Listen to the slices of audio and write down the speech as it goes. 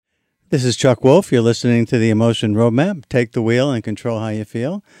This is Chuck Wolf. You're listening to the Emotion Roadmap. Take the wheel and control how you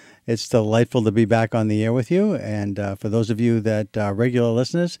feel. It's delightful to be back on the air with you. And for those of you that are regular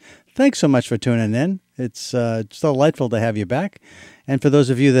listeners, thanks so much for tuning in. It's delightful to have you back. And for those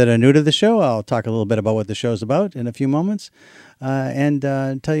of you that are new to the show, I'll talk a little bit about what the show's about in a few moments and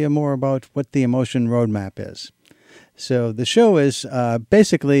tell you more about what the Emotion Roadmap is. So the show is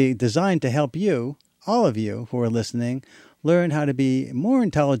basically designed to help you, all of you who are listening, learn how to be more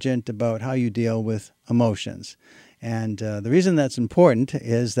intelligent about how you deal with emotions. And the reason that's important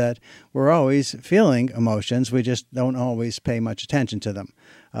is that we're always feeling emotions. We just don't always pay much attention to them.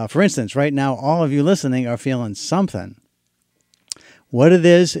 For instance, right now, all of you listening are feeling something. What it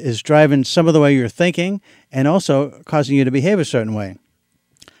is driving some of the way you're thinking and also causing you to behave a certain way.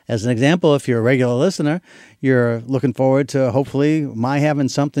 As an example, if you're a regular listener, you're looking forward to hopefully my having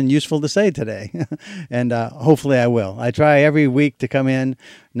something useful to say today. And hopefully I will. I try every week to come in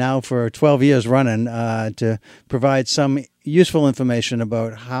now for 12 years running to provide some useful information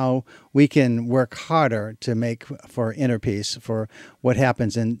about how we can work harder to make for inner peace, for what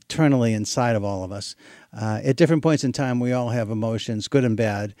happens internally inside of all of us. At different points in time, we all have emotions, good and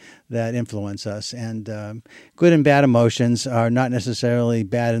bad, that influence us. And good and bad emotions are not necessarily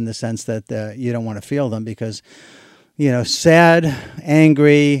bad in the sense that you don't want to feel them because, sad,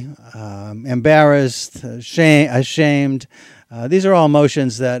 angry, embarrassed, ashamed, these are all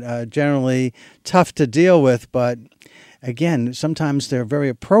emotions that are generally tough to deal with, but again, sometimes they're very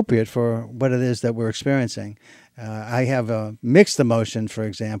appropriate for what it is that we're experiencing. I have a mixed emotion, for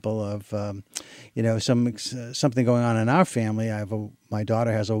example, of something going on in our family. My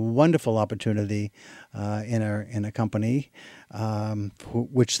daughter has a wonderful opportunity in a company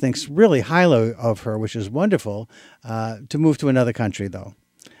which thinks really highly of her, which is wonderful, to move to another country, though.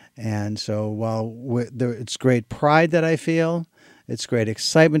 And so while it's great pride that I feel, it's great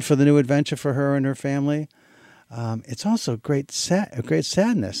excitement for the new adventure for her and her family. It's also great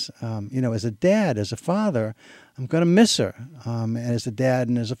sadness. As a dad, as a father, I'm going to miss her. As a dad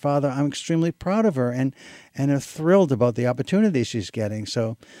and as a father, I'm extremely proud of her and are thrilled about the opportunity she's getting.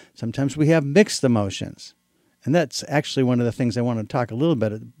 So sometimes we have mixed emotions. And that's actually one of the things I want to talk a little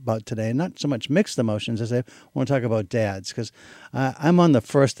bit about today. Not so much mixed emotions as I want to talk about dads, because I'm on the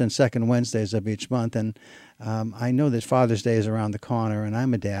first and second Wednesdays of each month. And I know that Father's Day is around the corner, and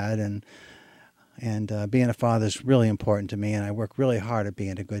I'm a dad, and being a father is really important to me, and I work really hard at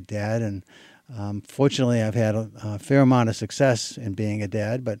being a good dad. And fortunately, I've had a fair amount of success in being a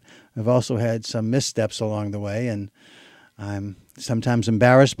dad, but I've also had some missteps along the way, and I'm sometimes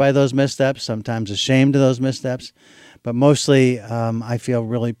embarrassed by those missteps, sometimes ashamed of those missteps, but mostly I feel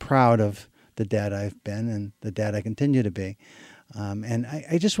really proud of the dad I've been and the dad I continue to be. And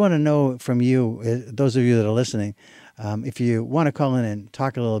I just want to know from you, those of you that are listening, if you want to call in and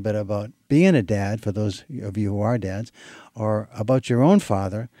talk a little bit about being a dad, for those of you who are dads, or about your own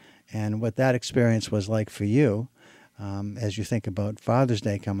father and what that experience was like for you as you think about Father's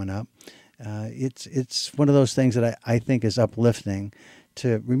Day coming up. It's one of those things that I think is uplifting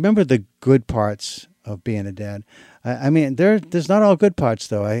to remember the good parts of being a dad. I mean, there's not all good parts,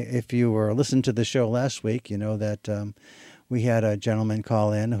 though. If you were listening to the show last week, you know that we had a gentleman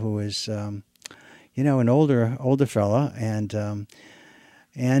call in who is, an older fella,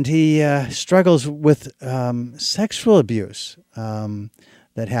 and he struggles with sexual abuse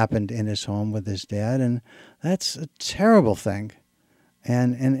that happened in his home with his dad, and that's a terrible thing.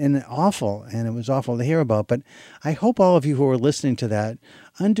 And awful, and it was awful to hear about. But I hope all of you who are listening to that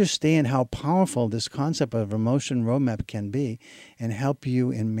understand how powerful this concept of emotion roadmap can be and help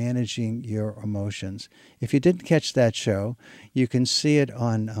you in managing your emotions. If you didn't catch that show, you can see it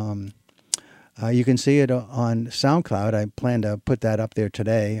on SoundCloud. I plan to put that up there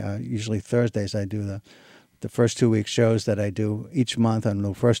today. Usually Thursdays I do the first 2 week shows that I do each month on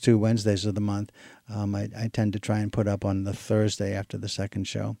the first 2 Wednesdays of the month. I tend to try and put up on the Thursday after the second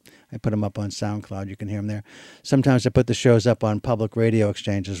show. I put them up on SoundCloud. You can hear them there. Sometimes I put the shows up on Public Radio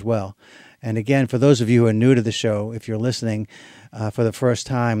Exchange as well. And again, for those of you who are new to the show, if you're listening for the first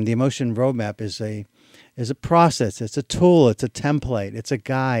time, the Emotion Roadmap is a process. It's a tool. It's a template. It's a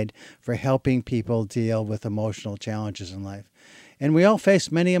guide for helping people deal with emotional challenges in life. And we all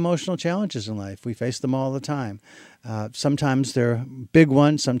face many emotional challenges in life. We face them all the time. Sometimes they're big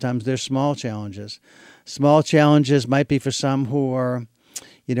ones. Sometimes they're small challenges. Small challenges might be for some who are,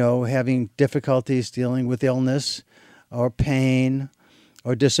 having difficulties dealing with illness or pain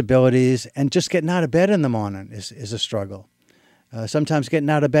or disabilities, and just getting out of bed in the morning is a struggle. Sometimes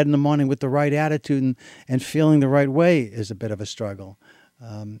getting out of bed in the morning with the right attitude and feeling the right way is a bit of a struggle.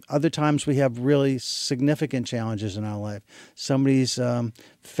 Other times we have really significant challenges in our life. Somebody's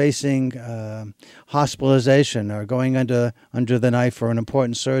facing hospitalization or going under the knife for an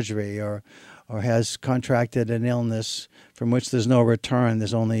important surgery, or has contracted an illness from which there's no return.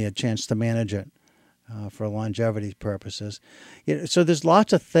 There's only a chance to manage it for longevity purposes. So there's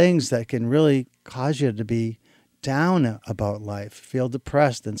lots of things that can really cause you to be down about life, feel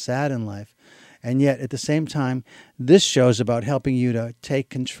depressed and sad in life. And yet, at the same time, this show's about helping you to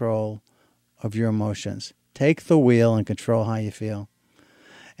take control of your emotions. Take the wheel and control how you feel.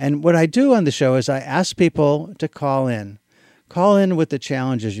 And what I do on the show is I ask people to call in. Call in with the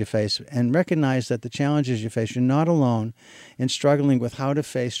challenges you face and recognize that the challenges you face, you're not alone in struggling with how to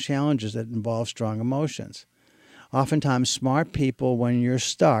face challenges that involve strong emotions. Oftentimes, smart people, when you're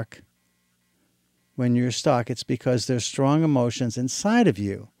stuck, it's because there's strong emotions inside of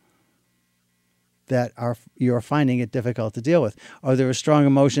you that you're finding it difficult to deal with. Or there are strong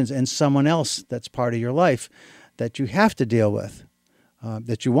emotions in someone else that's part of your life that you have to deal with,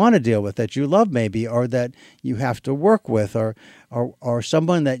 that you want to deal with, that you love maybe, or that you have to work with, or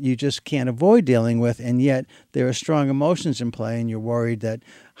someone that you just can't avoid dealing with, and yet there are strong emotions in play, and you're worried that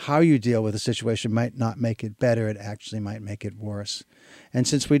how you deal with a situation might not make it better, it actually might make it worse. And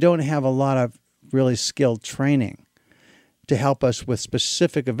since we don't have a lot of really skilled training to help us with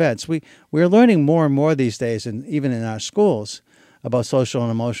specific events, we're learning more and more these days, and even in our schools, about social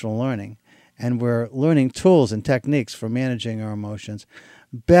and emotional learning. And we're learning tools and techniques for managing our emotions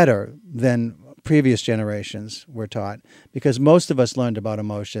better than previous generations were taught, because most of us learned about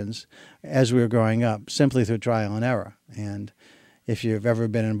emotions as we were growing up simply through trial and error. And if you've ever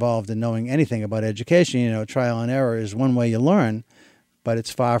been involved in knowing anything about education, you know trial and error is one way you learn, but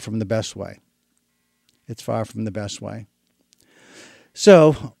it's far from the best way. It's far from the best way.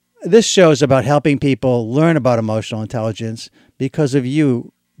 So this show is about helping people learn about emotional intelligence because of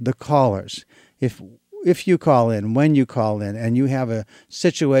you, the callers. If you call in, when you call in, and you have a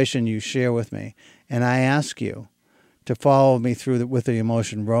situation you share with me, and I ask you to follow me through with the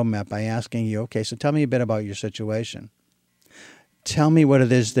emotion roadmap by asking you, okay, so tell me a bit about your situation. Tell me what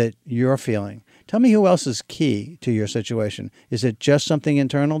it is that you're feeling. Tell me who else is key to your situation. Is it just something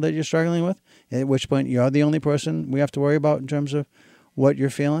internal that you're struggling with, at which point you're the only person we have to worry about in terms of what you're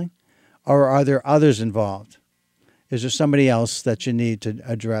feeling? Or are there others involved? Is there somebody else that you need to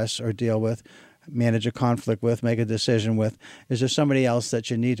address or deal with, manage a conflict with, make a decision with? Is there somebody else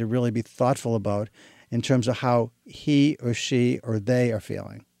that you need to really be thoughtful about in terms of how he or she or they are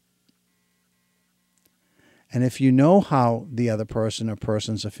feeling? And if you know how the other person or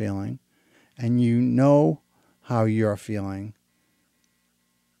persons are feeling, and you know how you're feeling,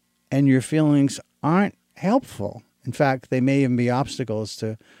 and your feelings aren't helpful, in fact, they may even be obstacles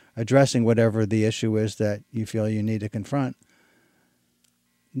to addressing whatever the issue is that you feel you need to confront,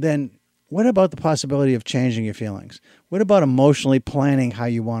 then what about the possibility of changing your feelings? What about emotionally planning how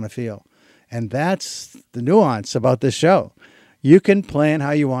you want to feel? And that's the nuance about this show. You can plan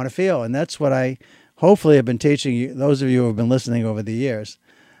how you want to feel, and that's what I hopefully have been teaching you, those of you who have been listening over the years,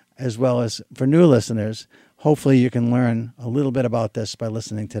 as well as for new listeners. Hopefully you can learn a little bit about this by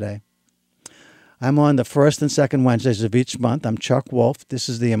listening today. I'm on the first and second Wednesdays of each month. I'm Chuck Wolf. This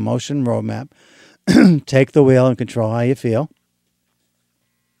is the Emotion Roadmap. Take the wheel and control how you feel.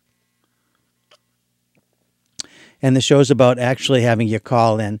 And the show's about actually having you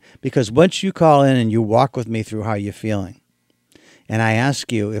call in, because once you call in and you walk with me through how you're feeling, and I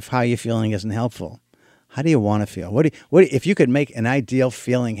ask you if how you're feeling isn't helpful, how do you want to feel? What if you could make an ideal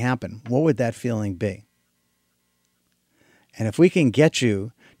feeling happen, what would that feeling be? And if we can get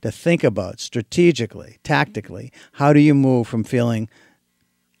you to think about strategically, tactically, how do you move from feeling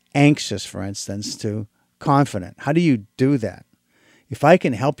anxious, for instance, to confident? How do you do that? If I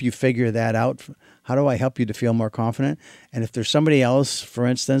can help you figure that out, how do I help you to feel more confident? And if there's somebody else, for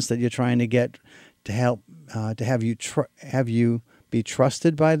instance, that you're trying to get to help to have you be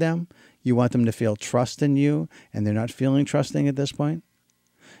trusted by them, you want them to feel trust in you, and they're not feeling trusting at this point.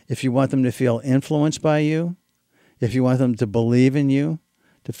 If you want them to feel influenced by you, if you want them to believe in you,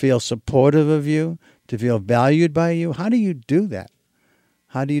 to feel supportive of you, to feel valued by you, how do you do that?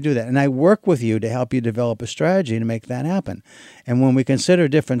 How do you do that? And I work with you to help you develop a strategy to make that happen. And when we consider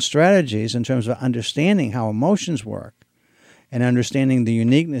different strategies in terms of understanding how emotions work and understanding the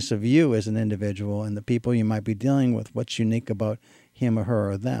uniqueness of you as an individual and the people you might be dealing with, what's unique about him or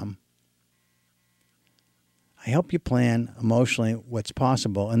her or them, I help you plan emotionally what's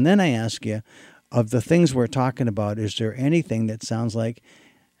possible. And then I ask you, of the things we're talking about, is there anything that sounds like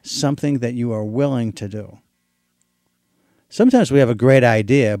something that you are willing to do? Sometimes we have a great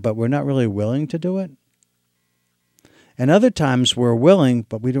idea, but we're not really willing to do it. And other times we're willing,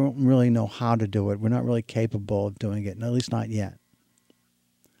 but we don't really know how to do it. We're not really capable of doing it, at least not yet.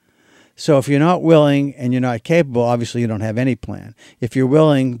 So if you're not willing and you're not capable, obviously you don't have any plan. If you're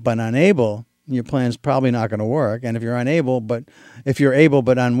willing but unable, your plan's probably not going to work. And if you're able but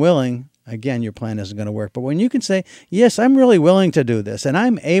unwilling, again, your plan isn't going to work. But when you can say, yes, I'm really willing to do this and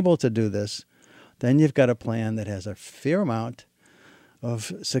I'm able to do this, then you've got a plan that has a fair amount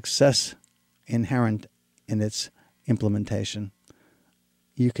of success inherent in its implementation.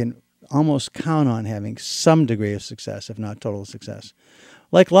 You can almost count on having some degree of success, if not total success.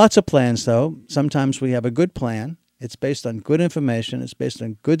 Like lots of plans, though, sometimes we have a good plan. It's based on good information. It's based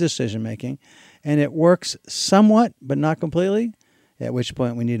on good decision making. And it works somewhat, but not completely, at which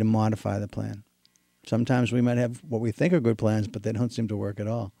point we need to modify the plan. Sometimes we might have what we think are good plans, but they don't seem to work at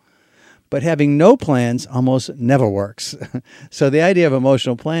all. But having no plans almost never works. So the idea of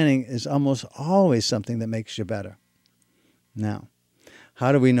emotional planning is almost always something that makes you better. Now,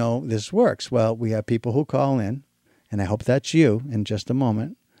 how do we know this works? Well, we have people who call in, and I hope that's you in just a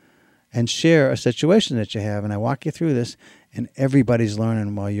moment, and share a situation that you have. And I walk you through this, and everybody's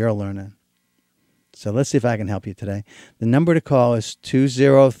learning while you're learning. So let's see if I can help you today. The number to call is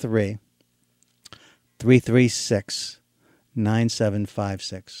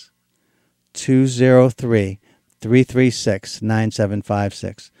 203-336-9756.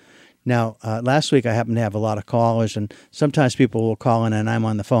 203-336-9756. Now, last week I happened to have a lot of callers, and sometimes people will call in and I'm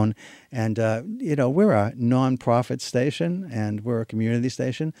on the phone. And, we're a nonprofit station and we're a community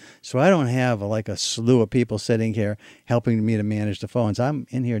station. So I don't have like a slew of people sitting here helping me to manage the phones. I'm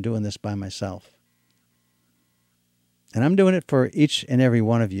in here doing this by myself. And I'm doing it for each and every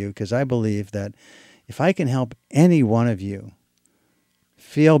one of you because I believe that if I can help any one of you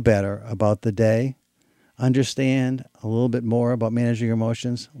feel better about the day, understand a little bit more about managing your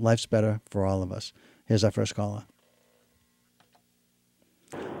emotions, life's better for all of us. Here's our first caller.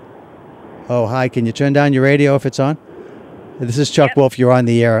 Oh, hi. Can you turn down your radio if it's on? This is Chuck Wolf. You're on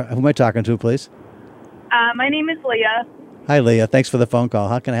the air. Who am I talking to, please? My name is Leah. Hi, Leah. Thanks for the phone call.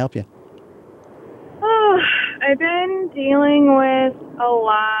 How can I help you? Oh, I've been dealing with a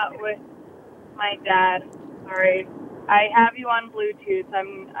lot with my dad. Sorry. I have you on Bluetooth.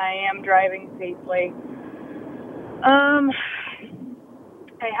 I am driving safely. I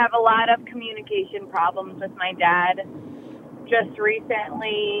have a lot of communication problems with my dad. Just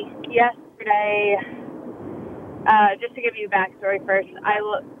recently, yesterday, just to give you a backstory first,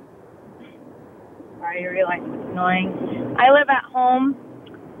 sorry, I realize it's annoying. I live at home.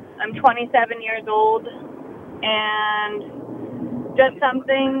 I'm 27 years old, and just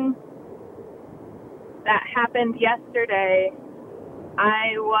something that happened yesterday.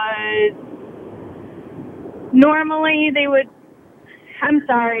 I'm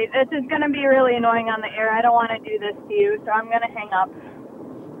sorry, this is going to be really annoying on the air. I don't want to do this to you, so I'm going to hang up.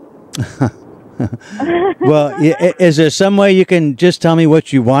 Well, is there some way you can just tell me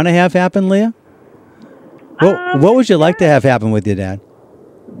what you want to have happen, Leah? What would you like to have happen with your dad?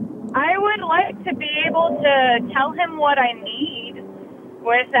 I would like to be able to tell him what I need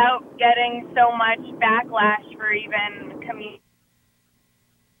without getting so much backlash for even communicating.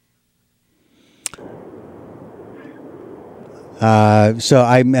 So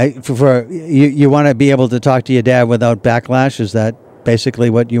you want to be able to talk to your dad without backlash? Is that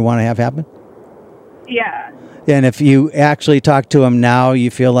basically what you want to have happen? Yeah. And if you actually talk to him now, you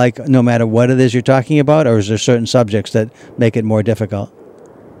feel like no matter what it is you're talking about, or is there certain subjects that make it more difficult?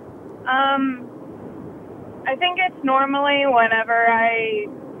 I think it's normally whenever I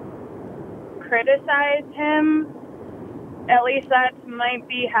criticize him, at least that might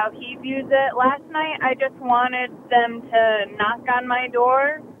be how he views it. Last night, I just wanted them to knock on my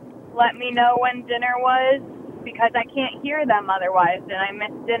door, let me know when dinner was, because I can't hear them otherwise, and I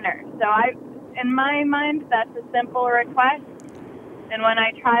miss dinner. So in my mind, that's a simple request. And when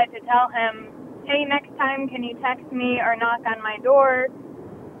I tried to tell him, hey, next time, can you text me or knock on my door?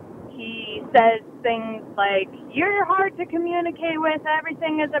 He says things like, you're hard to communicate with.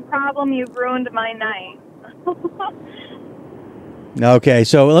 Everything is a problem. You've ruined my night. Okay,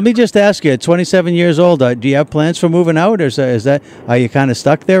 so let me just ask you, at 27 years old, do you have plans for moving out, or are you kind of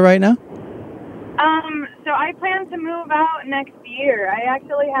stuck there right now? So I plan to move out next year. I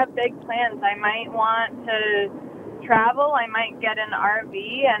actually have big plans. I might want to travel. I might get an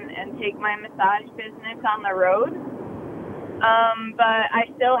RV and take my massage business on the road. But I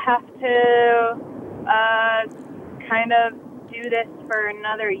still have to kind of do this for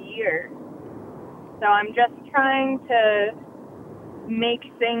another year. So I'm just trying to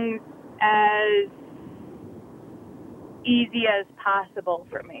make things as easy as possible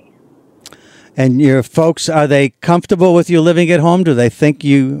for me. And your folks, are they comfortable with you living at home? Do they think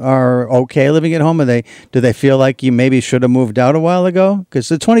you are okay living at home? Do they feel like you maybe should have moved out a while ago? Because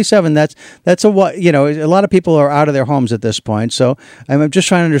the 27, that's a lot of people are out of their homes at this point. So I'm just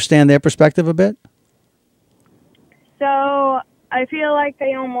trying to understand their perspective a bit. So I feel like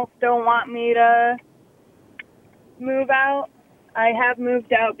they almost don't want me to move out. I have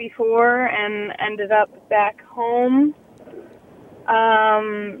moved out before and ended up back home.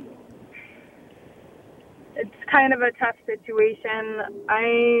 It's kind of a tough situation.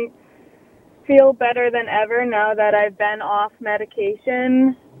 I feel better than ever now that I've been off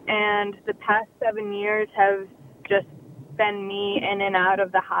medication, and the past 7 years have just been me in and out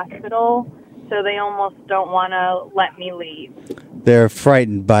of the hospital, so they almost don't want to let me leave. They're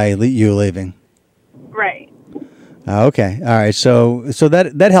frightened by you leaving. Right. Okay. All right. So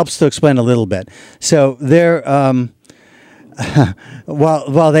that helps to explain a little bit. So they're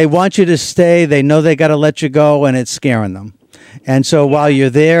while they want you to stay, they know they got to let you go, and it's scaring them. And so while you're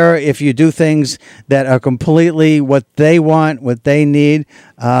there, if you do things that are completely what they want, what they need,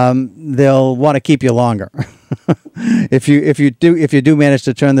 they'll want to keep you longer. If you do manage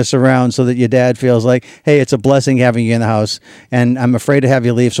to turn this around so that your dad feels like, hey, it's a blessing having you in the house, and I'm afraid to have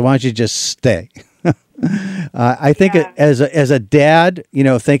you leave, so why don't you just stay? I think as a dad,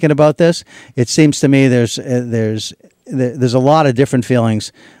 thinking about this, it seems to me there's a lot of different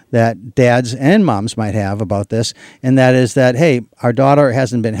feelings that dads and moms might have about this, and that is that, hey, our daughter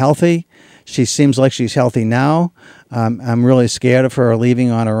hasn't been healthy. She seems like she's healthy now. I'm really scared of her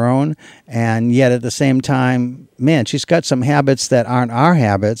leaving on her own, and yet at the same time, man, she's got some habits that aren't our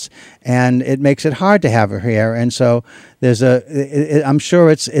habits, and it makes it hard to have her here. And so I'm sure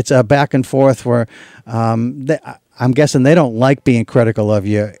it's a back and forth where I'm guessing they don't like being critical of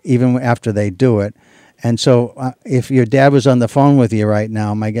you even after they do it. And so if your dad was on the phone with you right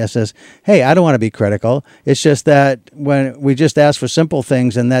now, my guess is, hey, I don't want to be critical. It's just that when we just ask for simple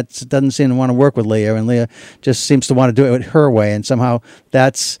things, and that doesn't seem to want to work with Leah, and Leah just seems to want to do it her way. And somehow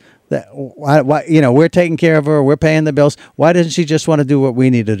why, we're taking care of her, we're paying the bills. Why doesn't she just want to do what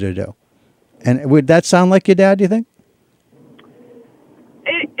we needed to do? And would that sound like your dad, do you think?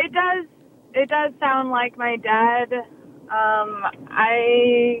 It does. It does sound like my dad.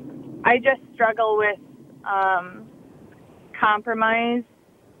 I just struggle with compromise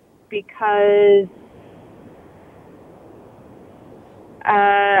because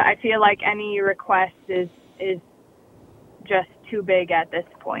I feel like any request is just too big at this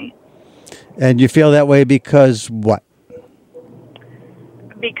point. And you feel that way because what?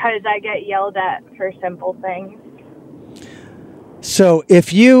 Because I get yelled at for simple things. So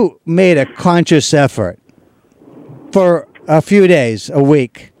if you made a conscious effort for a few days, a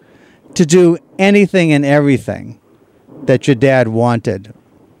week, to do anything and everything that your dad wanted,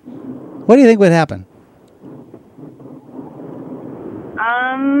 what do you think would happen?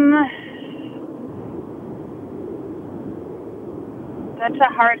 That's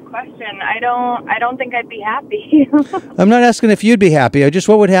a hard question. I don't think I'd be happy. I'm not asking if you'd be happy. Just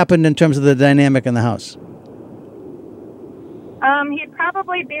what would happen in terms of the dynamic in the house? He'd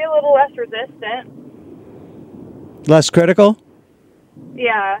probably be a little less resistant. Less critical?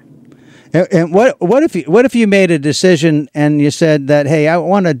 Yeah. And what if you made a decision and you said that, hey, I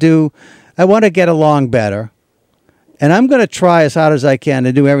want to get along better, and I'm going to try as hard as I can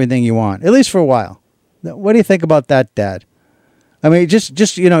to do everything you want, at least for a while. What do you think about that, Dad? I mean, just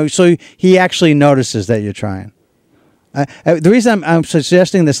so he actually notices that you're trying. The reason I'm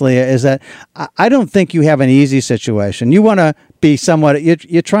suggesting this, Leah, is that I don't think you have an easy situation. You want to be somewhat,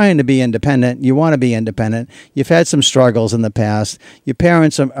 you're trying to be independent. You want to be independent. You've had some struggles in the past. Your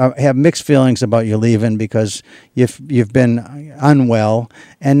parents have mixed feelings about you leaving because you've been unwell,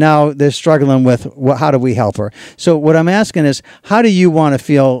 and now they're struggling with how do we help her. So what I'm asking is, how do you want to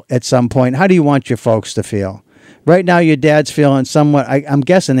feel at some point? How do you want your folks to feel? Right now, your dad's feeling somewhat, I'm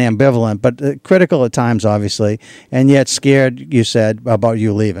guessing ambivalent, but critical at times, obviously, and yet scared, you said, about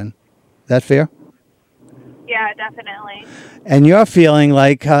you leaving. Is that fair? Yeah, definitely. And you're feeling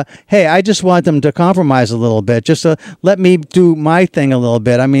like, hey, I just want them to compromise a little bit, just to let me do my thing a little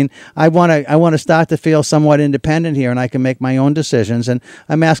bit. I mean, I want to start to feel somewhat independent here, and I can make my own decisions. And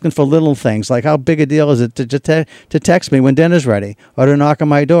I'm asking for little things, like how big a deal is it to text me when dinner's ready, or to knock on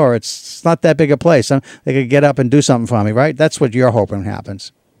my door? It's not that big a place. They could get up and do something for me, right? That's what you're hoping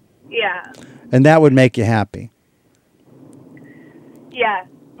happens. Yeah. And that would make you happy. Yeah.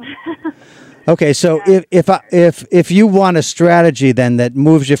 Okay, so if you want a strategy then that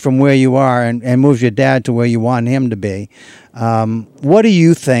moves you from where you are and moves your dad to where you want him to be, what do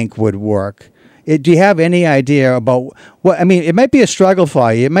you think would work Do you have any idea about what? I mean, it might be a struggle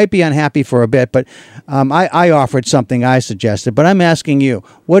for you. It might be unhappy for a bit, but I offered something I suggested. But I'm asking you,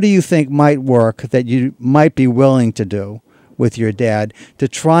 what do you think might work that you might be willing to do with your dad to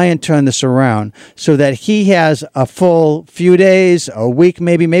try and turn this around so that he has a full few days, a week,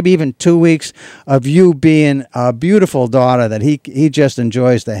 maybe even 2 weeks of you being a beautiful daughter that he just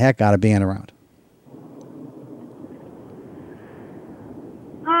enjoys the heck out of being around?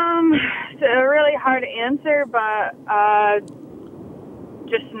 It's a really hard answer, but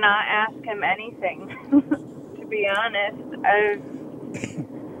just not ask him anything. To be honest,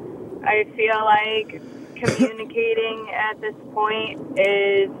 I feel like communicating at this point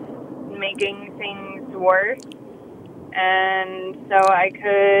is making things worse, and so I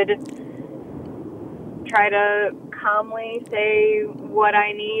could try to calmly say what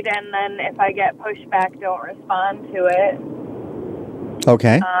I need, and then if I get pushback, don't respond to it.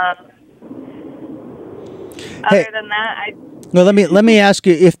 Okay. Other than that, Well, let me ask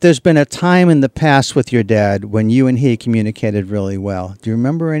you if there's been a time in the past with your dad when you and he communicated really well. Do you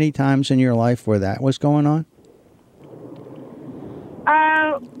remember any times in your life where that was going on?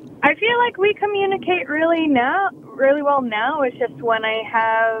 I feel like we communicate really well now. It's just when I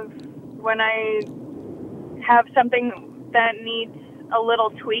have something that needs a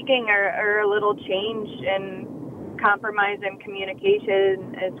little tweaking or a little change and compromise in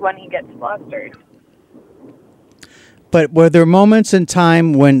communication is when he gets flustered. But were there moments in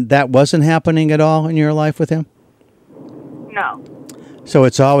time when that wasn't happening at all in your life with him? No. So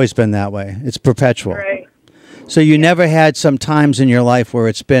it's always been that way. It's perpetual. Right. So you never had some times in your life where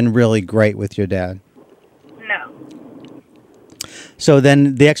it's been really great with your dad? No. So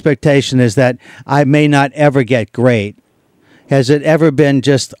then the expectation is that I may not ever get great. Has it ever been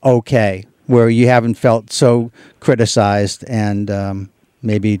just okay, where you haven't felt so criticized and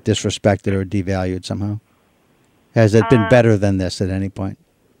maybe disrespected or devalued somehow? Has it been better than this at any point?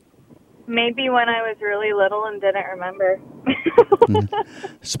 Maybe when I was really little and didn't remember.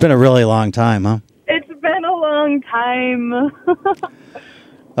 It's been a really long time, huh? It's been a long time.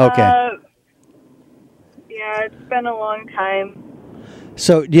 Okay. Yeah, it's been a long time.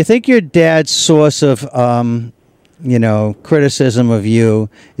 So do you think your dad's source of, criticism of you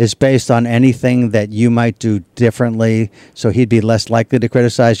is based on anything that you might do differently so he'd be less likely to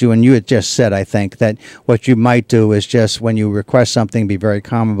criticize you? And you had just said, I think, that what you might do is just when you request something, be very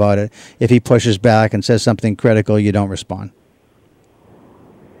calm about it. If he pushes back and says something critical, you don't respond.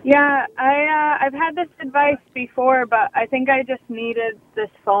 Yeah, I've had this advice before, but I think I just needed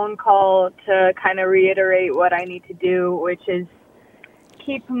this phone call to kind of reiterate what I need to do, which is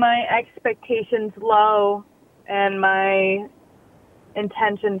keep my expectations low and my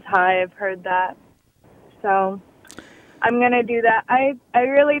intentions high. I've heard that. So I'm going to do that. I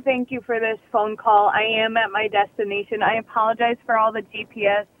really thank you for this phone call. I am at my destination. I apologize for all the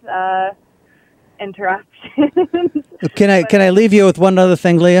GPS interruptions. Can I leave you with one other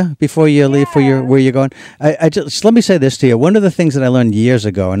thing, Leah, before you leave for where you're going? I just let me say this to you. One of the things that I learned years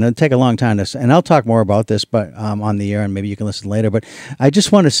ago, and it'll take a long time to, and I'll talk more about this, but on the air, and maybe you can listen later. But I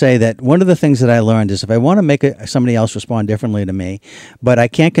just want to say that one of the things that I learned is if I want to make somebody else respond differently to me, but I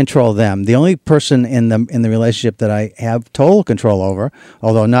can't control them, the only person in the relationship that I have total control over,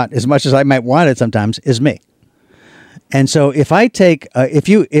 although not as much as I might want it sometimes, is me. And so if I take, if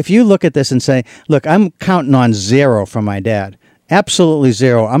you look at this and say, look, I'm counting on zero from my dad, absolutely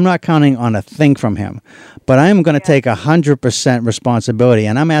zero. I'm not counting on a thing from him, but I'm going to take 100% responsibility,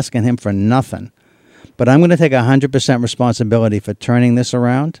 and I'm asking him for nothing. But I'm going to take 100% responsibility for turning this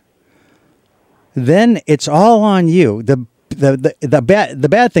around. Then it's all on you. The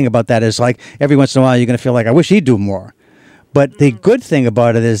bad thing about that is, like, every once in a while you're going to feel like, I wish he'd do more. But the good thing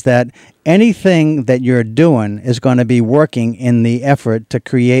about it is that anything that you're doing is going to be working in the effort to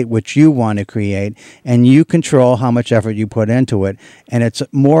create what you want to create, and you control how much effort you put into it. And it's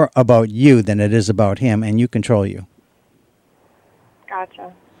more about you than it is about him, and you control you.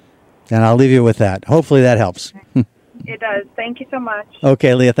 Gotcha. And I'll leave you with that. Hopefully that helps. It does. Thank you so much.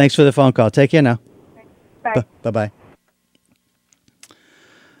 Okay, Leah, thanks for the phone call. Take care now. Bye. Bye-bye.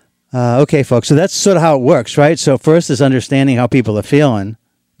 Okay, folks, so that's sort of how it works, right? So first is understanding how people are feeling,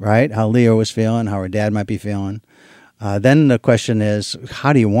 right? How Leah was feeling, how her dad might be feeling. Then the question is,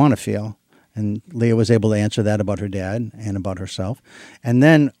 how do you want to feel? And Leah was able to answer that about her dad and about herself. And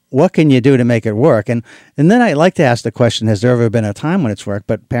then what can you do to make it work? And then I like to ask the question, has there ever been a time when it's worked?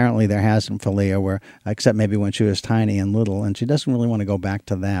 But apparently there hasn't for Leah, where, except maybe when she was tiny and little, and she doesn't really want to go back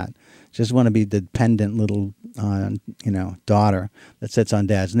to that. She just want to be the dependent little, daughter that sits on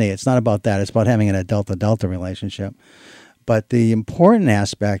dad's knee. It's not about that. It's about having an adult-adult relationship. But the important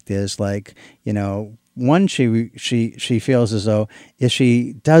aspect is like, one, she feels as though if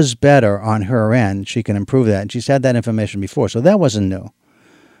she does better on her end, she can improve that. And she's had that information before, so that wasn't new.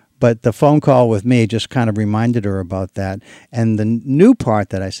 But the phone call with me just kind of reminded her about that. And the new part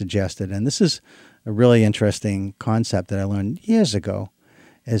that I suggested, and this is a really interesting concept that I learned years ago,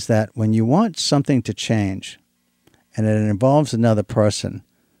 is that when you want something to change and it involves another person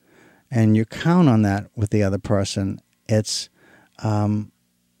and you count on that with the other person, it's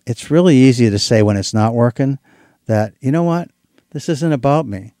really easy to say when it's not working that, you know what, this isn't about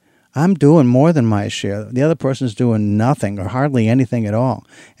me. I'm doing more than my share. The other person's doing nothing or hardly anything at all.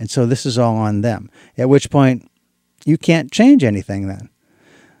 And so this is all on them. At which point, you can't change anything then.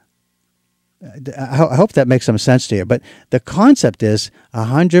 I hope that makes some sense to you. But the concept is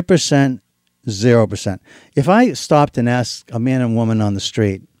 100%, 0%. If I stopped and asked a man and woman on the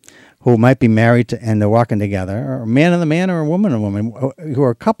street who might be married and they're walking together, or a man and a man or a woman and a woman, who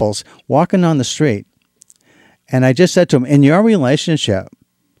are couples walking on the street, and I just said to them, in your relationship,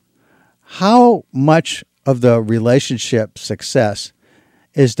 how much of the relationship success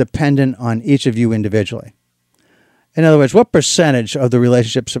is dependent on each of you individually? In other words, what percentage of the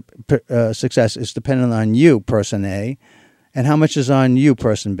relationship success is dependent on you, person A, and how much is on you,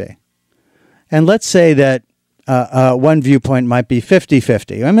 person B? And let's say that one viewpoint might be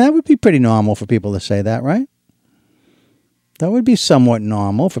 50-50. I mean, that would be pretty normal for people to say that, right? That would be somewhat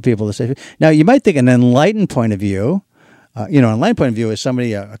normal for people to say. Now, you might think an enlightened point of view, an enlightened point of view is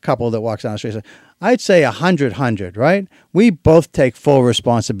somebody, a couple that walks down the street. I'd say 100-100, right? We both take full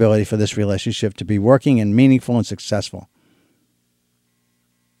responsibility for this relationship to be working and meaningful and successful.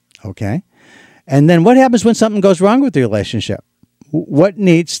 Okay? And then what happens when something goes wrong with the relationship? What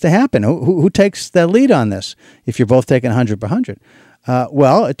needs to happen? Who takes the lead on this if you're both taking 100-100?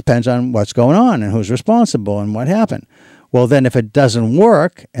 Well, it depends on what's going on and who's responsible and what happened. Well, then if it doesn't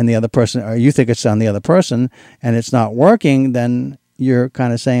work and the other person, or you think it's on the other person and it's not working, then you're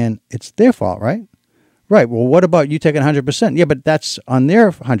kind of saying it's their fault, right? Right. Well, what about you taking 100%? Yeah, but that's on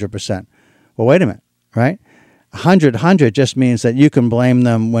their 100%. Well, wait a minute, right? 100-100 just means that you can blame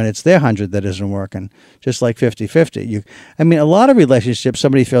them when it's their 100 that isn't working, just like 50-50. A lot of relationships,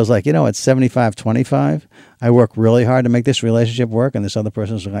 somebody feels like, it's 75-25. I work really hard to make this relationship work, and this other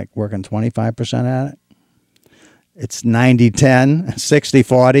person's like working 25% at it. It's 90-10,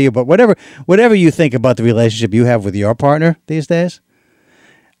 60-40, but whatever you think about the relationship you have with your partner these days,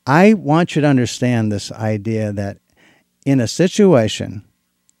 I want you to understand this idea that in a situation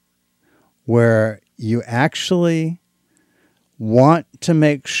where you actually want to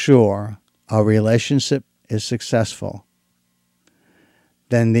make sure a relationship is successful,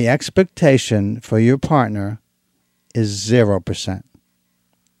 then the expectation for your partner is 0%.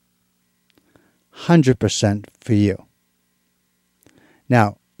 100% for you.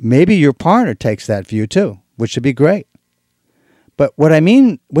 Now, maybe your partner takes that view too, which would be great. But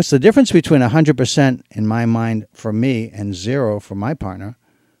what's the difference between 100% in my mind for me and 0 for my partner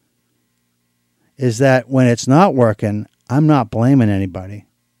is that when it's not working, I'm not blaming anybody.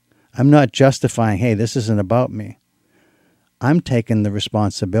 I'm not justifying, hey, this isn't about me. I'm taking the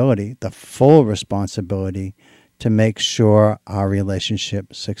responsibility, the full responsibility, to make sure our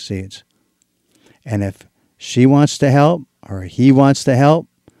relationship succeeds. And if she wants to help or he wants to help,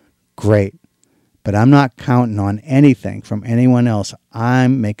 great. But I'm not counting on anything from anyone else.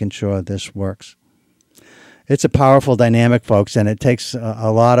 I'm making sure this works. It's a powerful dynamic, folks, and it takes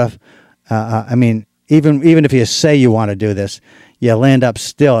a lot of, even if you say you want to do this, you land up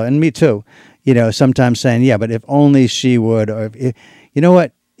still, and me too, sometimes saying, yeah, but if only she would, or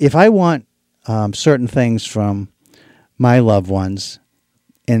if I want certain things from my loved ones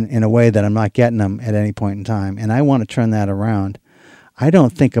in a way that I'm not getting them at any point in time, and I want to turn that around, I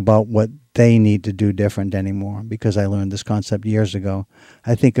don't think about what they need to do different anymore because I learned this concept years ago.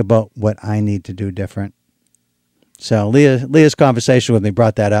 I think about what I need to do different. So Leah's conversation with me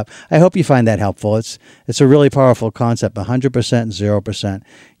brought that up. I hope you find that helpful. It's a really powerful concept, 100%, 0%.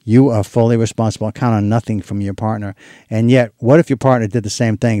 You are fully responsible. Count on nothing from your partner. And yet, what if your partner did the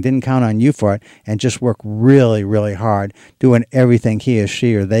same thing, didn't count on you for it, and just worked really, really hard, doing everything he or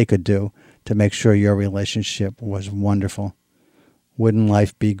she or they could do to make sure your relationship was wonderful? Wouldn't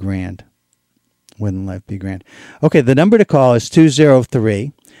life be grand? Wouldn't life be grand? Okay, the number to call is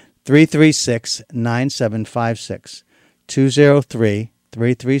 203-336-9756.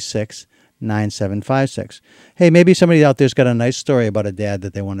 203-336-9756. Hey, maybe somebody out there's got a nice story about a dad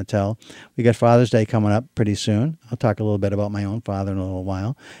that they want to tell. We got Father's Day coming up pretty soon. I'll talk a little bit about my own father in a little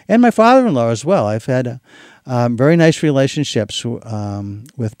while. And my father-in-law as well. I've had very nice relationships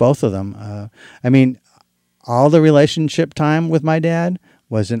with both of them. all the relationship time with my dad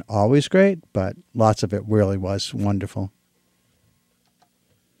wasn't always great, but lots of it really was wonderful.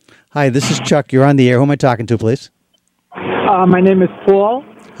 Hi, this is Chuck. You're on the air. Who am I talking to, please? My name is Paul.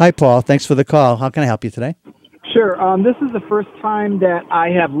 Hi, Paul. Thanks for the call. How can I help you today? Sure. This is the first time that I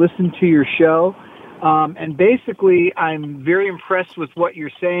have listened to your show, and basically I'm very impressed with what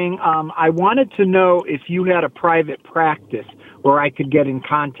you're saying. I wanted to know if you had a private practice where I could get in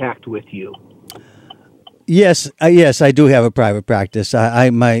contact with you. Yes, I do have a private practice. I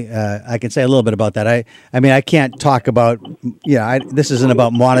can say a little bit about that. I mean, I can't talk about, this isn't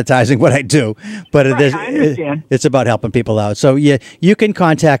about monetizing what I do, but Right, I understand. it's about helping people out. So yeah, you can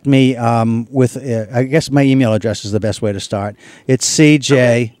contact me with, I guess my email address is the best way to start. It's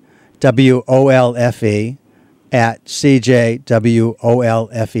CJWOLFE at CJWOLFE.com.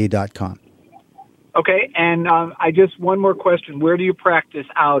 Okay, and I just one more question. Where do you practice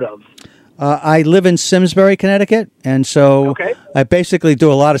out of? I live in Simsbury, Connecticut, and so Okay. I basically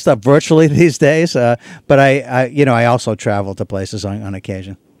do a lot of stuff virtually these days. But I also travel to places on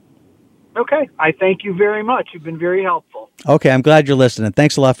occasion. Okay, I thank you very much. You've been very helpful. Okay, I'm glad you're listening.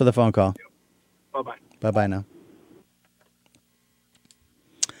 Thanks a lot for the phone call. Bye-bye. Bye-bye now.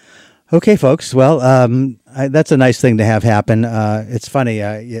 Okay, folks. Well, that's a nice thing to have happen. It's funny.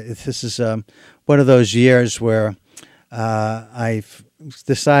 This is one of those years where I've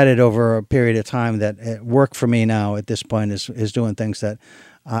decided over a period of time that work for me now at this point is doing things that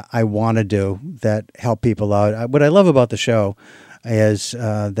I want to do that help people out. What I love about the show is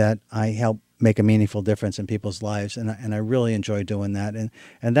that I help make a meaningful difference in people's lives, and I really enjoy doing that.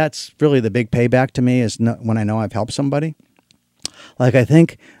 And that's really the big payback to me is when I know I've helped somebody. Like I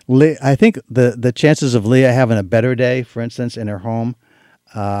think the chances of Leah having a better day, for instance, in her home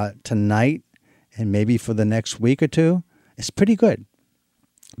tonight and maybe for the next week or two is pretty good.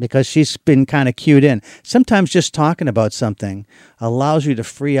 Because she's been kind of cued in. Sometimes just talking about something allows you to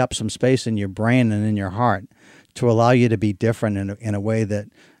free up some space in your brain and in your heart to allow you to be different in a way that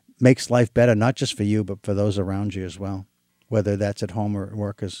makes life better, not just for you, but for those around you as well, whether that's at home or at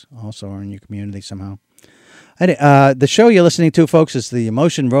work or in your community somehow. The show you're listening to, folks, is the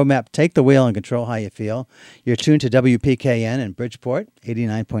Emotion Roadmap. Take the wheel and control how you feel. You're tuned to WPKN in Bridgeport,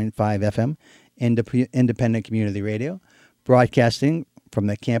 89.5 FM, independent community radio, broadcasting from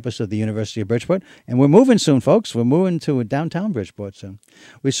the campus of the University of Bridgeport. And we're moving soon, folks. We're moving to downtown Bridgeport soon.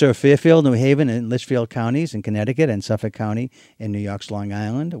 We serve Fairfield, New Haven, and Litchfield counties in Connecticut and Suffolk County in New York's Long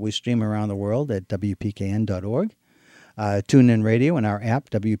Island. We stream around the world at WPKN.org. Tune in radio and our app,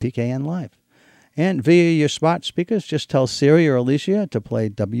 WPKN Live. And via your smart speakers, just tell Siri or Alicia to play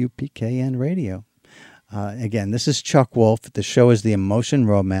WPKN radio. Again, this is Chuck Wolf. The show is the Emotion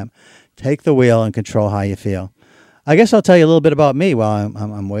Roadmap. Take the wheel and control how you feel. I guess I'll tell you a little bit about me while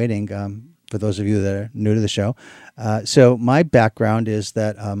I'm waiting, for those of you that are new to the show. So my background is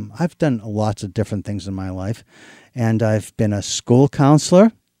that I've done lots of different things in my life. And I've been a school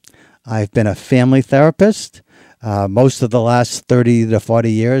counselor. I've been a family therapist. Most of the last 30 to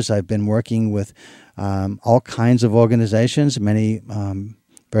 40 years, I've been working with all kinds of organizations, many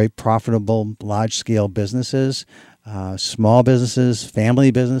very profitable, large-scale businesses, small businesses, family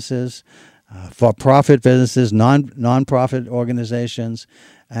businesses, for-profit businesses, non-profit organizations.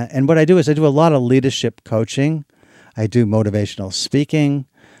 And what I do is I do a lot of leadership coaching. I do motivational speaking.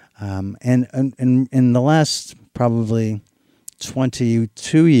 And in the last probably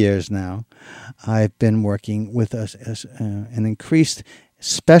 22 years now, I've been working with an increased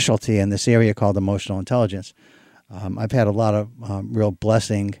specialty in this area called emotional intelligence. I've had a lot of real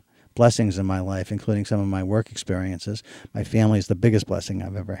blessings in my life, including some of my work experiences. My family is the biggest blessing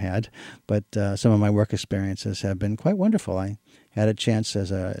I've ever had, but some of my work experiences have been quite wonderful. I had a chance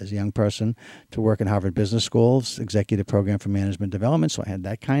as a young person to work in Harvard Business School's Executive Program for Management Development, so I had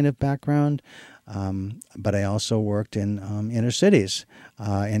that kind of background. But I also worked in inner cities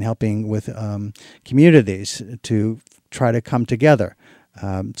and helping with communities to try to come together,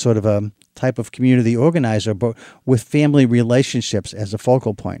 sort of a type of community organizer, but with family relationships as a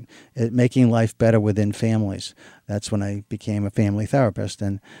focal point, making life better within families. That's when I became a family therapist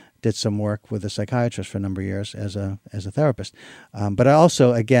and did some work with a psychiatrist for a number of years as a therapist. But I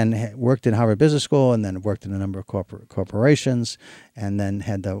also, again, worked in Harvard Business School and then worked in a number of corporations and then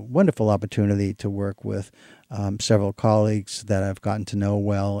had the wonderful opportunity to work with several colleagues that I've gotten to know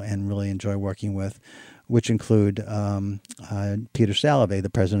well and really enjoy working with which include Peter Salovey, the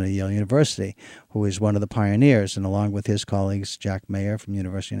president of Yale University, who is one of the pioneers, and along with his colleagues, Jack Mayer from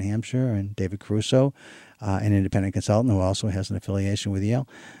University of New Hampshire and David Caruso, an independent consultant who also has an affiliation with Yale.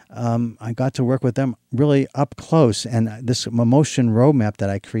 I got to work with them really up close, and this emotion roadmap that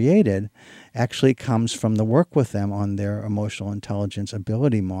I created actually comes from the work with them on their emotional intelligence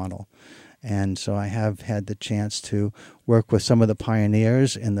ability model. And so I have had the chance to work with some of the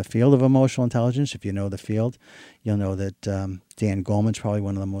pioneers in the field of emotional intelligence. If you know the field, you'll know that Dan Goleman's probably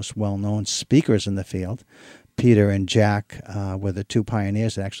one of the most well-known speakers in the field. Peter and Jack were the two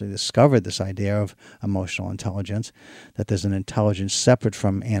pioneers that actually discovered this idea of emotional intelligence, that there's an intelligence separate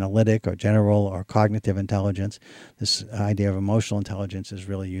from analytic or general or cognitive intelligence. This idea of emotional intelligence is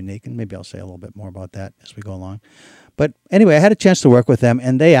really unique, and maybe I'll say a little bit more about that as we go along. But anyway, I had a chance to work with them,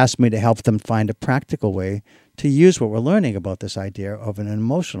 and they asked me to help them find a practical way to use what we're learning about this idea of an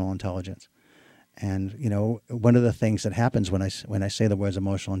emotional intelligence. And, you know, one of the things that happens when I say the words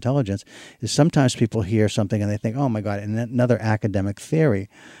emotional intelligence is sometimes people hear something and they think, oh, my God, and another academic theory,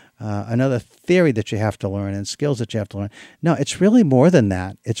 another theory that you have to learn and skills that you have to learn. No, it's really more than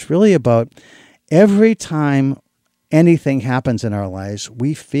that. It's really about every time anything happens in our lives,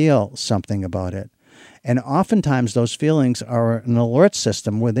 we feel something about it. And oftentimes those feelings are an alert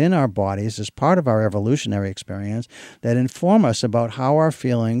system within our bodies as part of our evolutionary experience that inform us about how our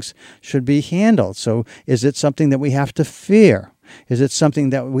feelings should be handled. So is it something that we have to fear? Is it something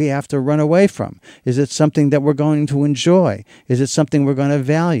that we have to run away from? Is it something that we're going to enjoy? Is it something we're going to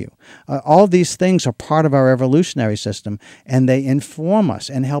value? All these things are part of our evolutionary system, and they inform us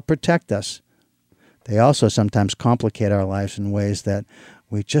and help protect us. They also sometimes complicate our lives in ways that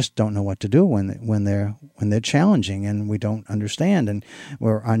we just don't know what to do when they're challenging, and we don't understand, and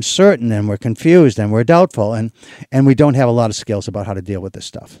we're uncertain, and we're confused, and we're doubtful, and we don't have a lot of skills about how to deal with this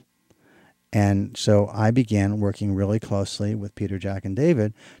stuff. And so I began working really closely with Peter, Jack, and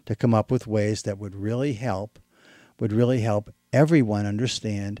David to come up with ways that would really help everyone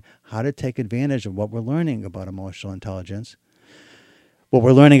understand how to take advantage of what we're learning about emotional intelligence, what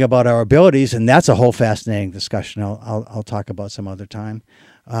we're learning about our abilities, and that's a whole fascinating discussion I'll talk about some other time.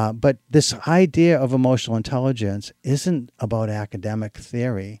 But this idea of emotional intelligence isn't about academic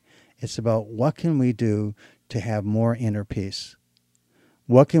theory. It's about what can we do to have more inner peace?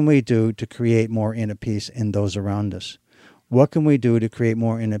 What can we do to create more inner peace in those around us? What can we do to create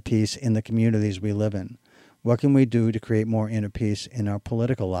more inner peace in the communities we live in? What can we do to create more inner peace in our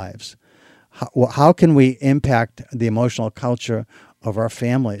political lives? How can we impact the emotional culture of our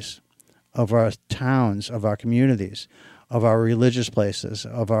families, of our towns, of our communities, of our religious places,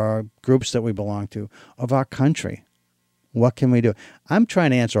 of our groups that we belong to, of our country? What can we do? I'm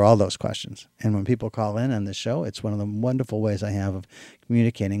trying to answer all those questions. And when people call in on this show, it's one of the wonderful ways I have of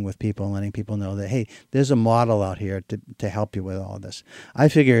communicating with people and letting people know that, hey, there's a model out here to help you with all of this. I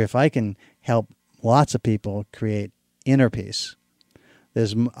figure if I can help lots of people create inner peace,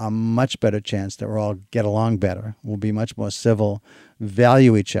 there's a much better chance that we'll all get along better. We'll be much more civil,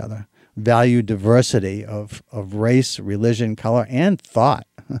 value each other, value diversity of race, religion, color, and thought.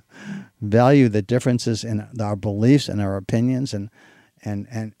 Value the differences in our beliefs and our opinions, and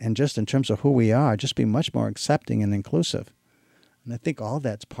just in terms of who we are, just be much more accepting and inclusive. And I think all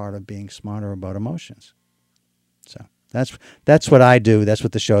that's part of being smarter about emotions. So that's what I do. That's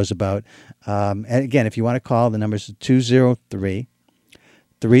what the show's about. And again, if you want to call, the number is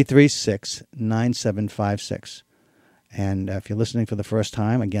 203-336-9756. And if you're listening for the first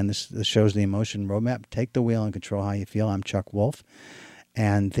time, again, this show's the Emotion Roadmap. Take the wheel and control how you feel. I'm Chuck Wolf.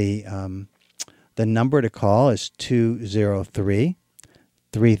 And the number to call is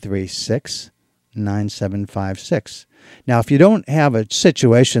 203-336-9756. Now, if you don't have a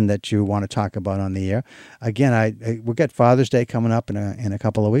situation that you want to talk about on the air, again, we've got Father's Day coming up in a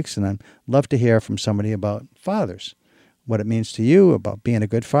couple of weeks, and I'd love to hear from somebody about fathers, what it means to you about being a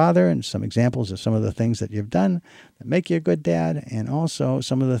good father, and some examples of some of the things that you've done that make you a good dad, and also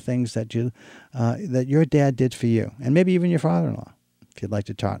some of the things that that your dad did for you, and maybe even your father-in-law, if you'd like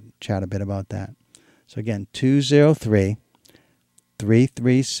to chat a bit about that. So again,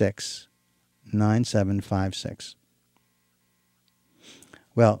 203-336-9756.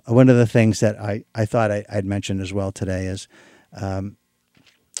 Well, one of the things that I thought I'd mention as well today is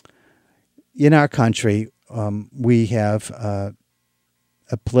in our country, we have a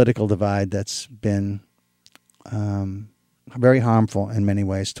political divide that's been very harmful in many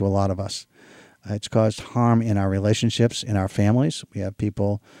ways to a lot of us. It's caused harm in our relationships, in our families. We have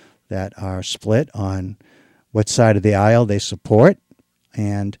people that are split on what side of the aisle they support.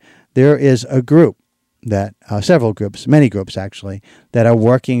 And there is a group that several groups, many groups actually, that are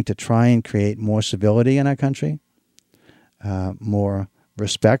working to try and create more civility in our country, more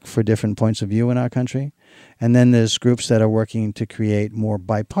respect for different points of view in our country. And then there's groups that are working to create more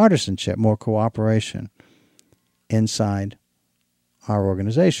bipartisanship, more cooperation inside our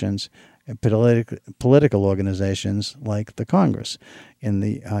organizations, political organizations like the Congress, in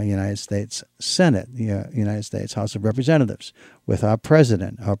the United States Senate, the United States House of Representatives, with our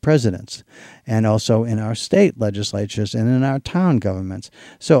president, our presidents, and also in our state legislatures and in our town governments.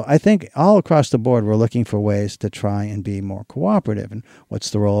 So I think all across the board, we're looking for ways to try and be more cooperative. And what's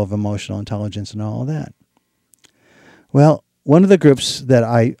the role of emotional intelligence and all of that? Well, one of the groups that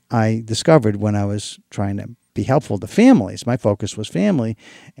I discovered when I was trying to be helpful to families, my focus was family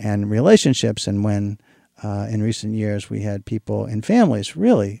and relationships, and when in recent years we had people in families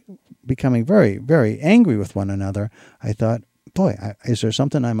really becoming very, very angry with one another, I thought, boy, is there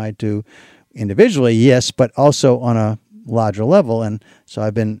something I might do individually? Yes, but also on a larger level. And so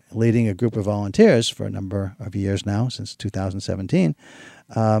I've been leading a group of volunteers for a number of years now, since 2017,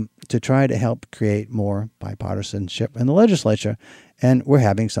 to try to help create more bipartisanship in the legislature. And we're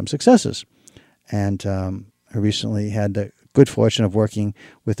having some successes. And I recently had the good fortune of working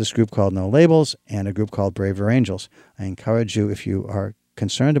with this group called No Labels and a group called Braver Angels. I encourage you, if you are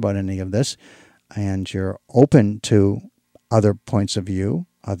concerned about any of this and you're open to other points of view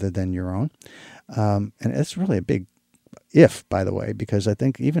other than your own, and it's really a big if, by the way, because I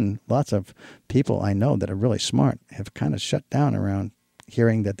think even lots of people I know that are really smart have kind of shut down around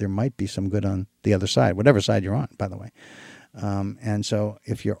hearing that there might be some good on the other side, whatever side you're on, by the way. And so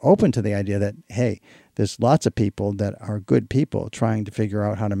if you're open to the idea that, hey, there's lots of people that are good people trying to figure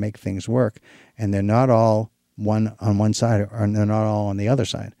out how to make things work, and they're not all one on one side or they're not all on the other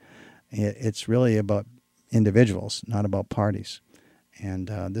side. It's really about individuals, not about parties. And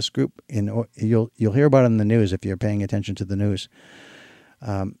this group, you'll hear about it in the news if you're paying attention to the news.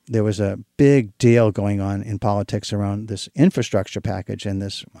 There was a big deal going on in politics around this infrastructure package, and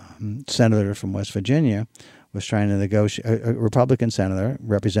this senator from West Virginia was trying to negotiate, a Republican senator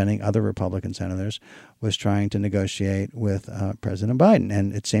representing other Republican senators was trying to negotiate with President Biden.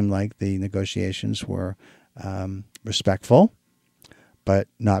 And it seemed like the negotiations were respectful, but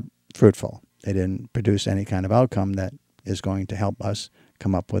not fruitful. They didn't produce any kind of outcome that is going to help us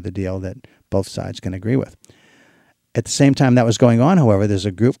come up with a deal that both sides can agree with. At the same time that was going on, however, there's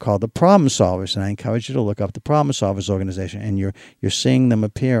a group called the Problem Solvers, and I encourage you to look up the Problem Solvers organization, and you're seeing them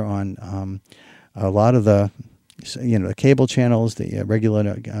appear on a lot of the cable channels, the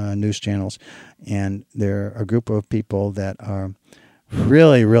regular news channels, and they're a group of people that are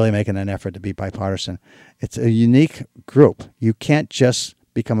really, really making an effort to be bipartisan. It's a unique group. You can't just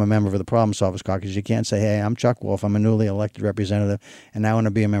become a member of the Problem Solvers Caucus. You can't say, hey, I'm Chuck Wolf, I'm a newly elected representative, and I want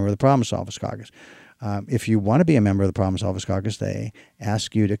to be a member of the Problem Solvers Caucus. If you want to be a member of the Problem Solvers Caucus, they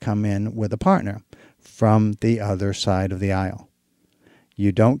ask you to come in with a partner from the other side of the aisle.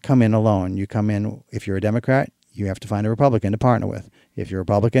 You don't come in alone. You come in, if you're a Democrat, you have to find a Republican to partner with. If you're a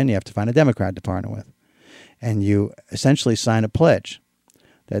Republican, you have to find a Democrat to partner with. And you essentially sign a pledge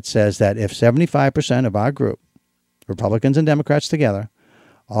that says that if 75% of our group, Republicans and Democrats together,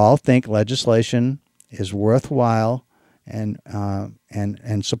 all think legislation is worthwhile and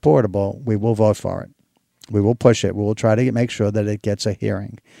supportable, we will vote for it. We will push it. We will try to make sure that it gets a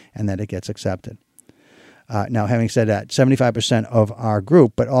hearing and that it gets accepted. Now, having said that, 75% of our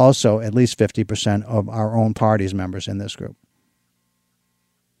group, but also at least 50% of our own party's members in this group.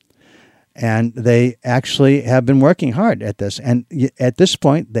 And they actually have been working hard at this. And at this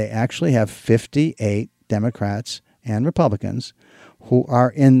point, they actually have 58 Democrats and Republicans who are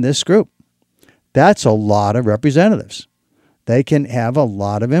in this group. That's a lot of representatives. They can have a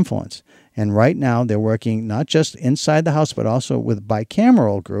lot of influence. And right now, they're working not just inside the House, but also with a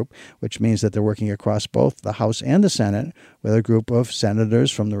bicameral group, which means that they're working across both the House and the Senate with a group of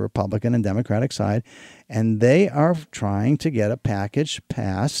senators from the Republican and Democratic side. And they are trying to get a package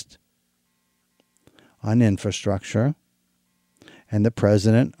passed on infrastructure. And the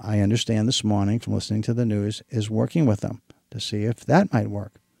president, I understand this morning from listening to the news, is working with them to see if that might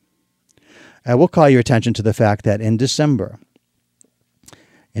work. I will call your attention to the fact that in December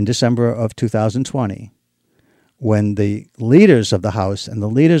of 2020, when the leaders of the House and the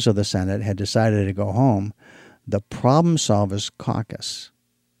leaders of the Senate had decided to go home, the Problem Solvers Caucus,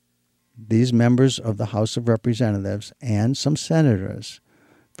 these members of the House of Representatives and some senators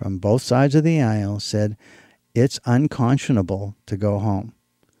from both sides of the aisle said, it's unconscionable to go home.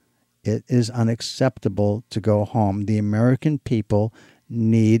 It is unacceptable to go home. The American people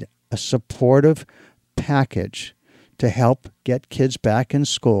need a supportive package to help get kids back in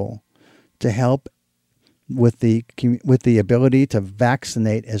school, to help with the ability to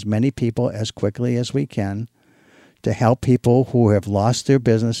vaccinate as many people as quickly as we can, to help people who have lost their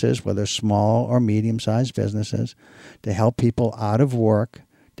businesses, whether small or medium-sized businesses, to help people out of work,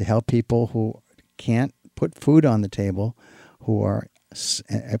 to help people who can't put food on the table,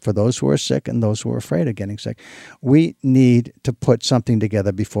 for those who are sick and those who are afraid of getting sick. We need to put something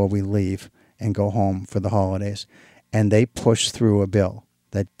together before we leave and go home for the holidays. And they pushed through a bill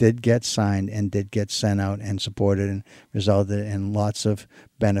that did get signed and did get sent out and supported and resulted in lots of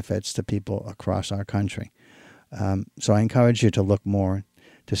benefits to people across our country. So I encourage you to look more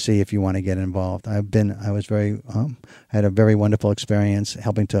to see if you want to get involved. I had a very wonderful experience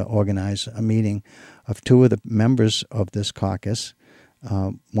helping to organize a meeting of two of the members of this caucus.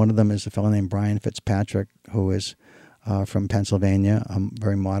 One of them is a fellow named Brian Fitzpatrick, who is from Pennsylvania, a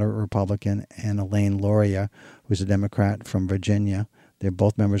very moderate Republican, and Elaine Luria, who's a Democrat from Virginia. They're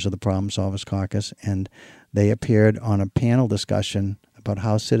both members of the Problem Solvers Caucus, and they appeared on a panel discussion about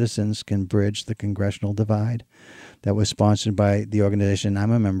how citizens can bridge the congressional divide that was sponsored by the organization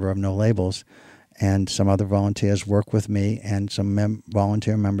I'm a member of, No Labels, and some other volunteers work with me, and some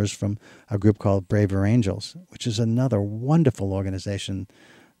volunteer members from a group called Braver Angels, which is another wonderful organization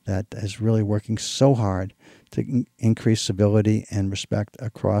that is really working so hard to increase civility and respect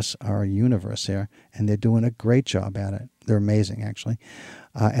across our universe here, and they're doing a great job at it. They're amazing, actually.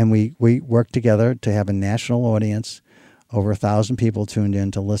 And we work together to have a national audience. Over 1,000 people tuned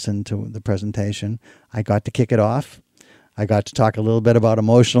in to listen to the presentation. I got to kick it off. I got to talk a little bit about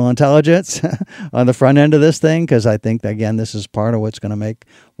emotional intelligence on the front end of this thing, because I think, again, this is part of what's going to make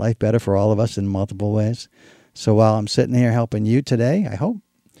life better for all of us in multiple ways. So while I'm sitting here helping you today, I hope,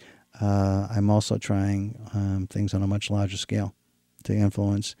 I'm also trying things on a much larger scale to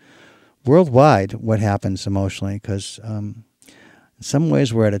influence worldwide what happens emotionally, because in some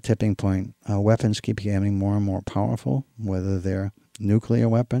ways we're at a tipping point. Weapons keep getting more and more powerful, whether they're nuclear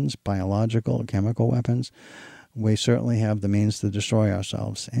weapons, biological, or chemical weapons. We certainly have the means to destroy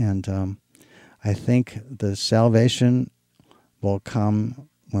ourselves. And I think the salvation will come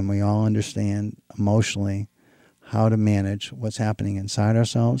when we all understand emotionally how to manage what's happening inside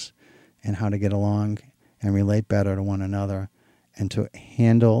ourselves and how to get along and relate better to one another, and to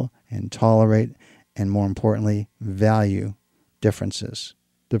handle and tolerate and, more importantly, value differences,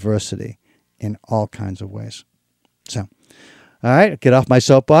 diversity in all kinds of ways. So, all right, get off my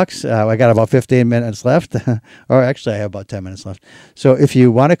soapbox. I got about 15 minutes left, or actually I have about 10 minutes left. So if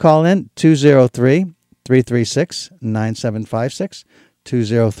you want to call in, 203-336-9756,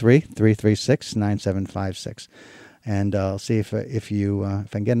 203-336-9756. And I'll see if I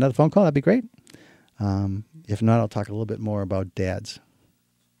can get another phone call, that'd be great. If not, I'll talk a little bit more about dads.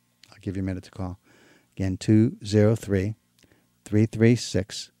 I'll give you a minute to call. Again,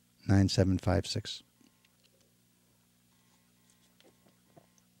 203-336-9756.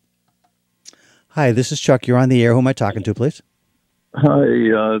 Hi, this is Chuck. You're on the air. Who am I talking to, please?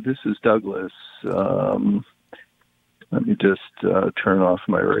 Hi, this is Douglas. Let me just turn off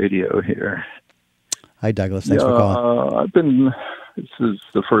my radio here. Hi, Douglas. Thanks for calling. This is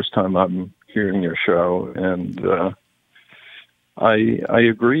the first time I'm hearing your show, and I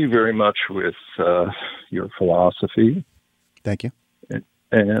agree very much with your philosophy. Thank you.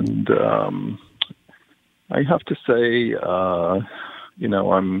 And I have to say,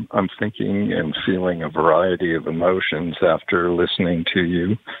 I'm thinking and feeling a variety of emotions after listening to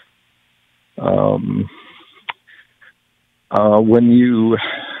you. When you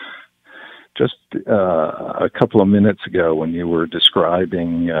just a couple of minutes ago, when you were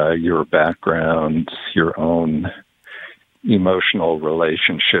describing your background, your own emotional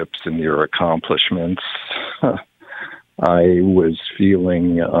relationships and your accomplishments, I was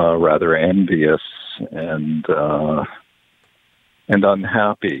feeling rather envious and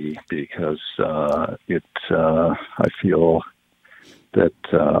unhappy, because I feel that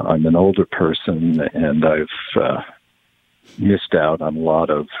I'm an older person and I've missed out on a lot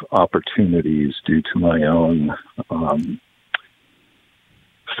of opportunities due to my own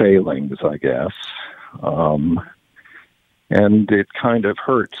failings, I guess. And it kind of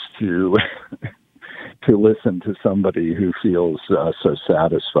hurts to to listen to somebody who feels so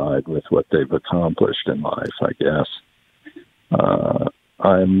satisfied with what they've accomplished in life, I guess.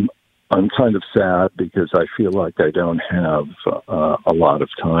 I'm kind of sad because I feel like I don't have a lot of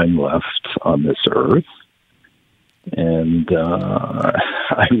time left on this earth. And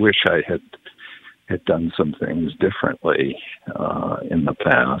I wish I had done some things differently in the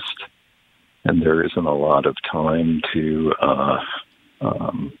past. And there isn't a lot of time to,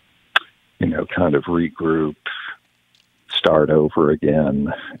 kind of regroup, start over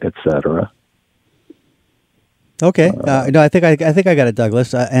again, etc. Okay. No, I think I got it,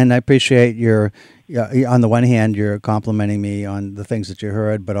 Douglas. And I appreciate your, on the one hand, you're complimenting me on the things that you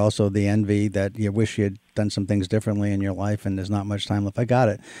heard, but also the envy that you wish you had done some things differently in your life, and there's not much time left. I got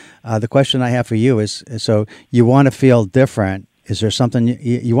it. The question I have for you is: so you want to feel different? Is there something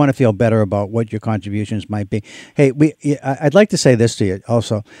you want to feel better about what your contributions might be? Hey, I'd like to say this to you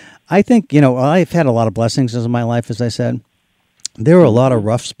also. I think I've had a lot of blessings in my life, as I said. There were a lot of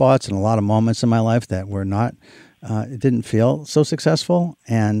rough spots and a lot of moments in my life that were not. It didn't feel so successful,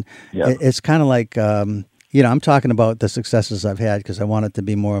 and it's kind of like I'm talking about the successes I've had because I want it to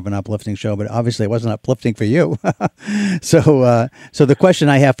be more of an uplifting show, but obviously it wasn't uplifting for you. So the question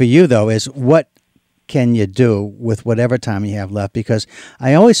I have for you though is, what can you do with whatever time you have left? Because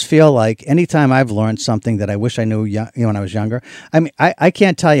I always feel like anytime I've learned something that I wish I knew when I was younger, I mean, I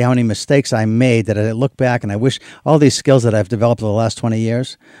can't tell you how many mistakes I made that I look back and I wish all these skills that I've developed over the last 20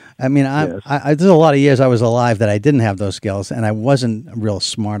 years. I mean, there's a lot of years I was alive that I didn't have those skills, and I wasn't real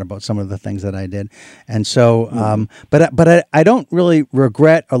smart about some of the things that I did. And so, but I don't really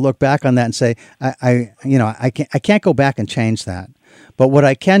regret or look back on that and say, I can't go back and change that. But what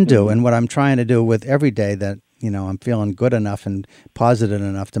I can do, and what I'm trying to do with every day that, I'm feeling good enough and positive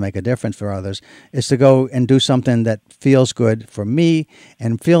enough to make a difference for others, is to go and do something that feels good for me.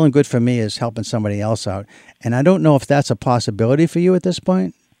 And feeling good for me is helping somebody else out. And I don't know if that's a possibility for you at this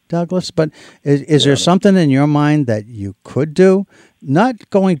point, Douglas, but is there something in your mind that you could do? Not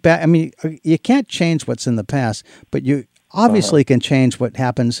going back. I mean, you can't change what's in the past, but you obviously can change what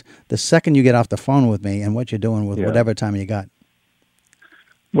happens the second you get off the phone with me and what you're doing with whatever time you got.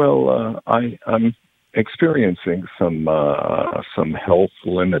 Well, I'm experiencing some health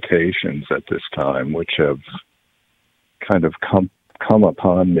limitations at this time, which have kind of come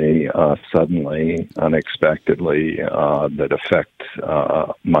upon me suddenly, unexpectedly, that affect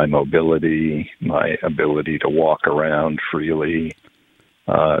my mobility, my ability to walk around freely,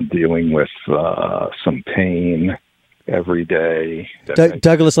 dealing with some pain every day.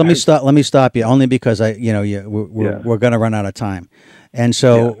 Douglas, let me stop you, only because we're going to run out of time. And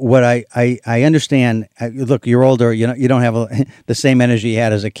so what I understand, look, you're older, you don't have the same energy you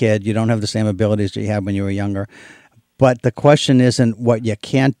had as a kid. You don't have the same abilities that you had when you were younger. But the question isn't what you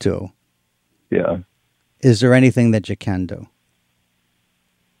can't do. Yeah. Is there anything that you can do?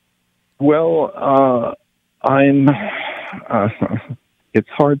 Well, it's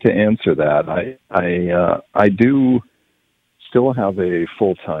hard to answer that. I do still have a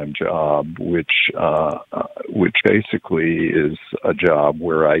full-time job, which basically is a job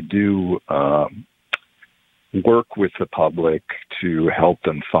where I do work with the public to help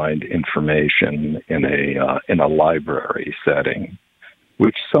them find information in a library setting,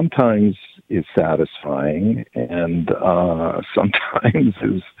 which sometimes is satisfying and sometimes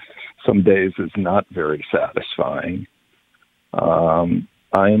some days is not very satisfying. I'm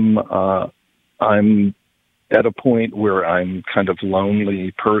at a point where I'm kind of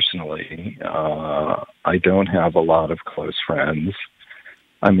lonely personally. I don't have a lot of close friends.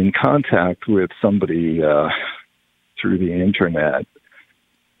 I'm in contact with somebody through the internet.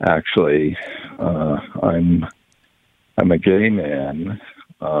 Actually, I'm a gay man,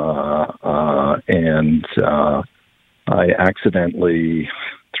 and I accidentally,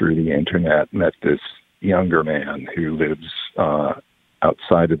 through the internet, met this younger man who lives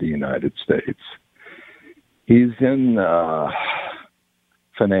outside of the United States. He's in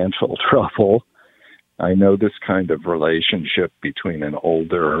financial trouble. I know this kind of relationship between an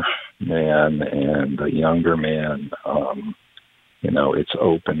older man and a younger man, it's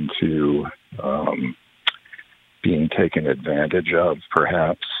open to being taken advantage of,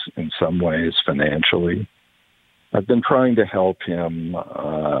 perhaps, in some ways financially. I've been trying to help him,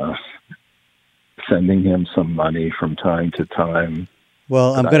 sending him some money from time to time.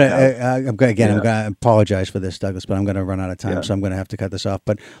 Well, I'm going to apologize for this, Douglas, but I'm going to run out of time, so I'm going to have to cut this off.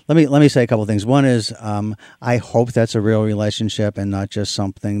 But let me say a couple of things. One is, I hope that's a real relationship and not just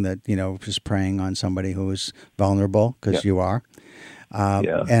something that, just preying on somebody who is vulnerable, because you are.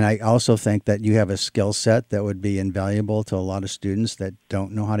 And I also think that you have a skill set that would be invaluable to a lot of students that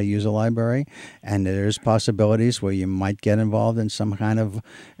don't know how to use a library. And there's possibilities where you might get involved in some kind of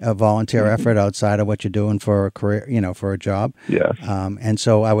a volunteer effort outside of what you're doing for a career, for a job. Yeah. And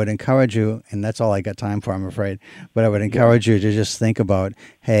so I would encourage you, and that's all I got time for, I'm afraid, but I would encourage you to just think about,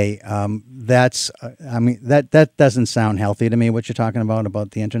 hey, that doesn't sound healthy to me, what you're talking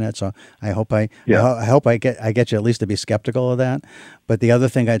about the internet. So I hope I get you at least to be skeptical of that. But the other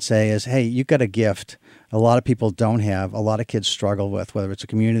thing I'd say is, hey, you got a gift a lot of people don't have, a lot of kids struggle with, whether it's a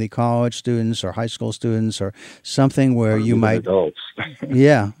community college students or high school students or something where you might, adults.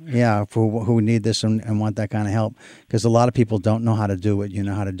 yeah, who need this and want that kind of help, because a lot of people don't know how to do what you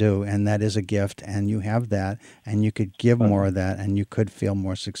know how to do, and that is a gift, and you have that, and you could give more of that, and you could feel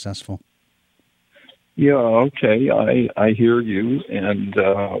more successful. Yeah, okay, I hear you. And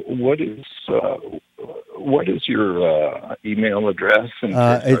what is your email address?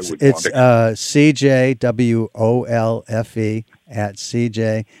 It's CJWOLFE at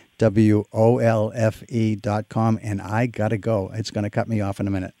CJWOLFE.com, and I gotta go. It's gonna cut me off in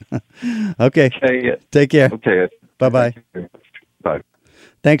a minute. Okay. Take care. Okay. Bye-bye. Bye.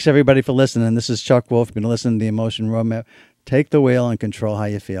 Thanks everybody for listening. This is Chuck Wolf. You've been listening to the Emotion Roadmap. Take the wheel and control how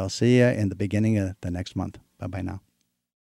you feel. See you in the beginning of the next month. Bye-bye now.